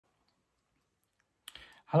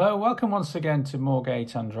Hello, welcome once again to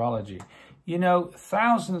Moorgate Andrology. You know,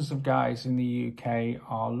 thousands of guys in the UK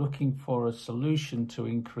are looking for a solution to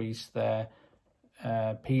increase their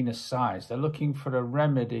penis size. They're looking for a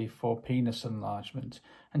remedy for penis enlargement.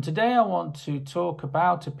 And today I want to talk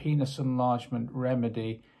about a penis enlargement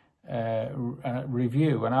remedy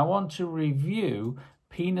review. And I want to review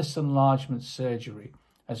penis enlargement surgery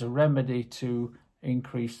as a remedy to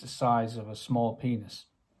increase the size of a small penis.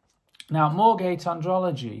 Now, Moorgate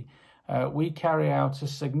Andrology, we carry out a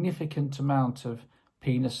significant amount of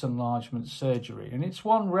penis enlargement surgery, and it's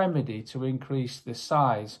one remedy to increase the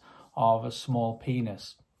size of a small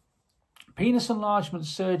penis. Penis enlargement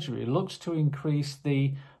surgery looks to increase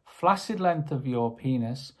the flaccid length of your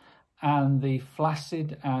penis and the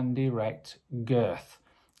flaccid and erect girth.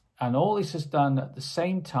 And all this is done at the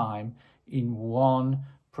same time in one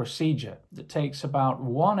procedure that takes about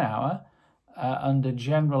 1 hour under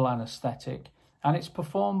general anaesthetic, and it's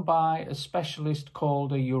performed by a specialist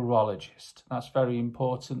called a urologist. That's very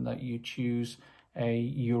important that you choose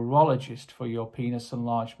a urologist for your penis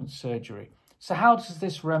enlargement surgery. So how does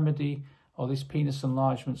this remedy, or this penis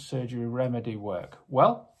enlargement surgery remedy, work?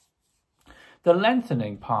 Well, the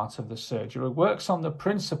lengthening part of the surgery works on the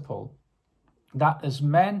principle that as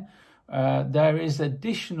men, there is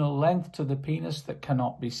additional length to the penis that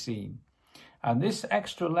cannot be seen. And this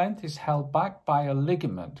extra length is held back by a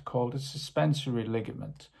ligament called a suspensory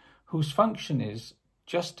ligament, whose function is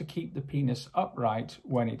just to keep the penis upright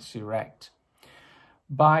when it's erect.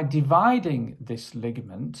 By dividing this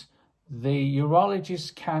ligament, the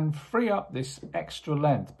urologist can free up this extra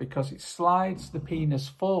length because it slides the penis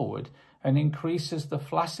forward and increases the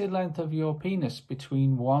flaccid length of your penis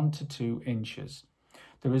between 1 to 2 inches.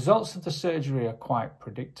 The results of the surgery are quite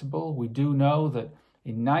predictable. We do know that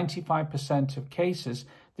in 95% of cases,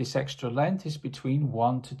 this extra length is between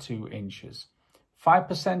 1 to 2 inches.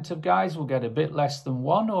 5% of guys will get a bit less than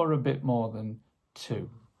 1 or a bit more than 2.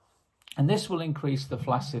 And this will increase the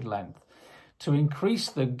flaccid length. To increase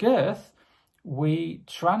the girth, we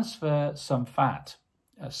transfer some fat.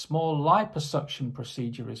 A small liposuction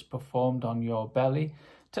procedure is performed on your belly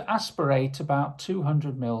to aspirate about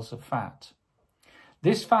 200 mils of fat.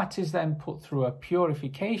 This fat is then put through a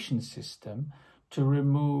purification system to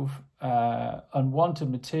remove unwanted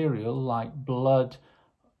material like blood,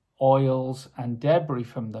 oils and debris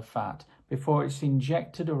from the fat before it's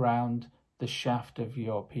injected around the shaft of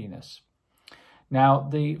your penis. Now,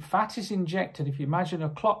 the fat is injected, if you imagine a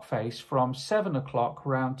clock face, from 7 o'clock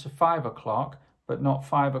round to 5 o'clock, but not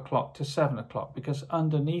 5 o'clock to 7 o'clock, because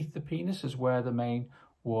underneath the penis is where the main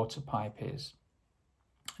water pipe is.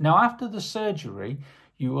 Now, after the surgery,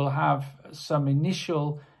 you will have some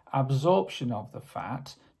initial absorption of the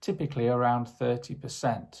fat, typically around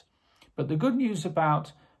 30%. But the good news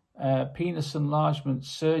about penis enlargement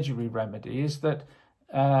surgery remedy is that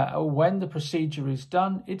when the procedure is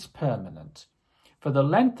done, it's permanent. For the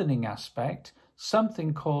lengthening aspect,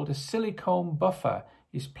 something called a silicone buffer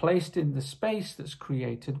is placed in the space that's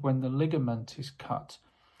created when the ligament is cut.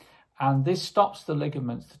 And this stops the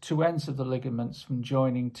ligaments, the two ends of the ligaments, from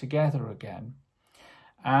joining together again.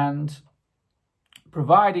 And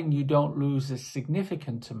providing you don't lose a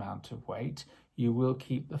significant amount of weight, you will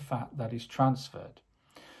keep the fat that is transferred.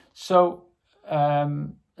 So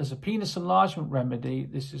as a penis enlargement remedy,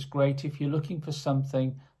 this is great if you're looking for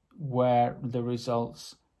something where the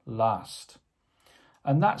results last.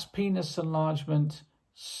 And that's penis enlargement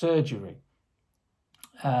surgery.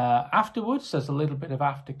 Afterwards, there's a little bit of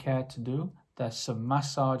aftercare to do. There's some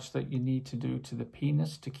massage that you need to do to the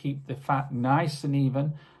penis to keep the fat nice and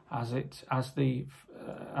even as the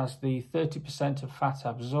 30% of fat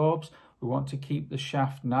absorbs. We want to keep the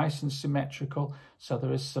shaft nice and symmetrical, so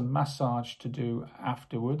there is some massage to do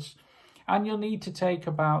afterwards. And you'll need to take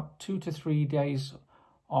about 2 to 3 days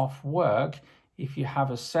off work if you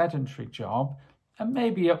have a sedentary job, and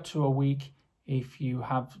maybe up to a week if you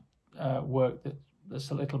have work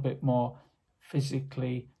that's a little bit more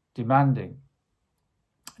physically demanding.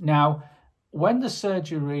 Now, when the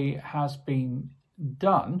surgery has been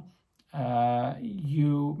done,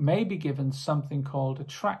 you may be given something called a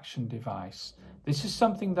traction device. This is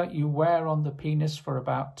something that you wear on the penis for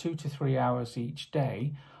about 2 to 3 hours each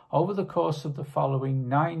day over the course of the following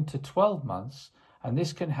 9 to 12 months, and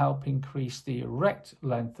this can help increase the erect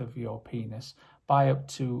length of your penis by up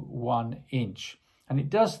to 1 inch. And it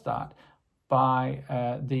does that by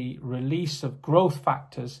the release of growth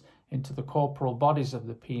factors into the corporal bodies of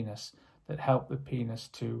the penis that help the penis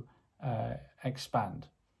to expand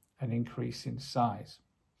and increase in size.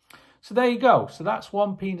 So there you go. So that's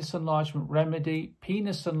one penis enlargement remedy,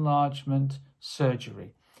 penis enlargement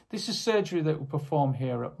surgery. This is surgery that we perform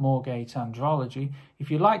here at Moorgate Andrology.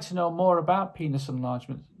 If you'd like to know more about penis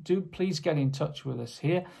enlargement, do please get in touch with us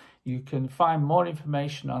here. You can find more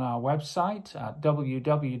information on our website at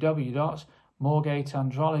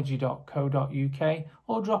www.moorgateandrology.co.uk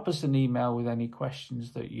or drop us an email with any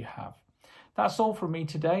questions that you have. That's all from me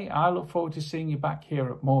today. I look forward to seeing you back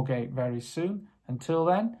here at Moorgate very soon. Until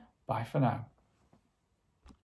then, bye for now.